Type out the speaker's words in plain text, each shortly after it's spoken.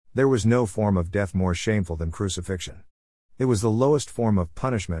There was no form of death more shameful than crucifixion. It was the lowest form of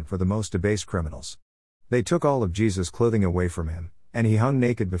punishment for the most debased criminals. They took all of Jesus' clothing away from him, and he hung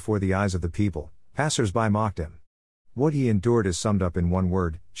naked before the eyes of the people. Passers-by mocked him. What he endured is summed up in one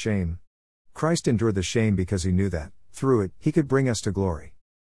word: shame. Christ endured the shame because he knew that, through it, he could bring us to glory.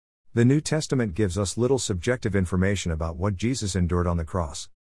 The New Testament gives us little subjective information about what Jesus endured on the cross.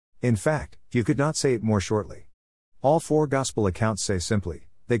 In fact, you could not say it more shortly. All four gospel accounts say simply,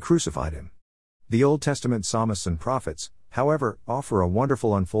 they crucified him. The Old Testament psalmists and prophets, however, offer a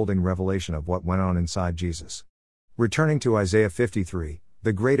wonderful unfolding revelation of what went on inside Jesus. Returning to Isaiah 53,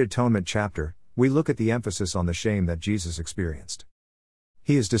 the Great Atonement chapter, we look at the emphasis on the shame that Jesus experienced.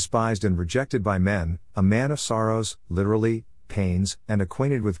 He is despised and rejected by men, a man of sorrows, literally, pains, and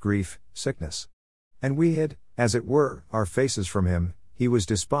acquainted with grief, sickness. And we hid, as it were, our faces from him. He was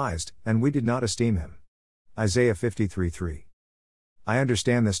despised, and we did not esteem him. Isaiah 53:3. I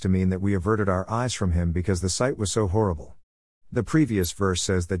understand this to mean that we averted our eyes from him because the sight was so horrible. The previous verse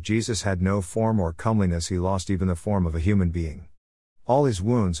says that Jesus had no form or comeliness, he lost even the form of a human being. All his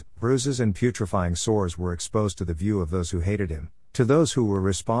wounds, bruises and putrefying sores were exposed to the view of those who hated him, to those who were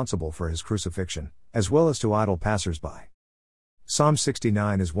responsible for his crucifixion, as well as to idle passers-by. Psalm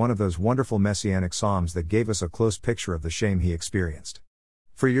 69 is one of those wonderful messianic psalms that gave us a close picture of the shame he experienced.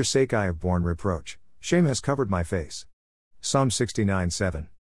 For your sake I have borne reproach, shame has covered my face. Psalm 69:7.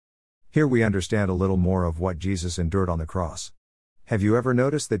 Here we understand a little more of what Jesus endured on the cross. Have you ever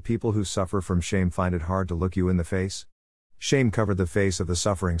noticed that people who suffer from shame find it hard to look you in the face? Shame covered the face of the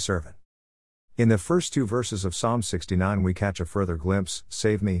suffering servant. In the first two verses of Psalm 69 we catch a further glimpse: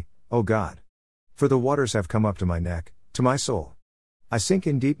 save me, O God. For the waters have come up to my neck, to my soul. I sink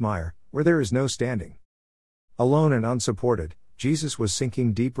in deep mire, where there is no standing. Alone and unsupported, Jesus was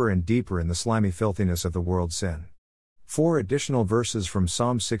sinking deeper and deeper in the slimy filthiness of the world's sin. 4 additional verses from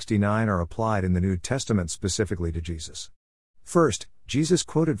Psalm 69 are applied in the New Testament specifically to Jesus. First, Jesus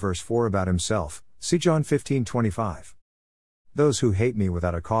quoted verse 4 about himself, see John 15:25. Those who hate me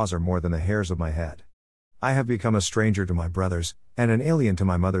without a cause are more than the hairs of my head. I have become a stranger to my brothers, and an alien to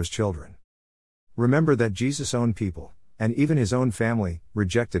my mother's children. Remember that Jesus' own people, and even his own family,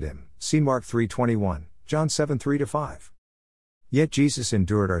 rejected him, see Mark 3:21, John 7:3-5. Yet Jesus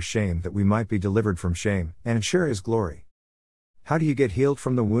endured our shame that we might be delivered from shame, and share his glory. How do you get healed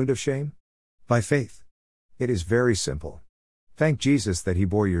from the wound of shame? By faith. It is very simple. Thank Jesus that he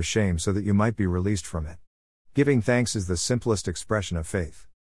bore your shame so that you might be released from it. Giving thanks is the simplest expression of faith.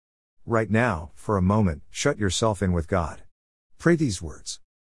 Right now, for a moment, shut yourself in with God. Pray these words.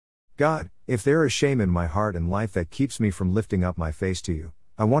 God, if there is shame in my heart and life that keeps me from lifting up my face to you,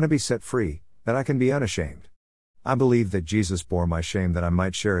 I want to be set free, that I can be unashamed. I believe that Jesus bore my shame that I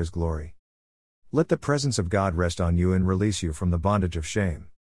might share his glory. Let the presence of God rest on you and release you from the bondage of shame.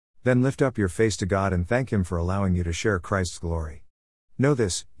 Then lift up your face to God and thank him for allowing you to share Christ's glory. Know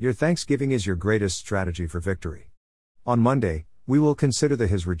this, your thanksgiving is your greatest strategy for victory. On Monday, we will consider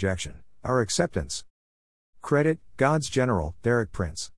his rejection, our acceptance. Credit, God's General, Derek Prince.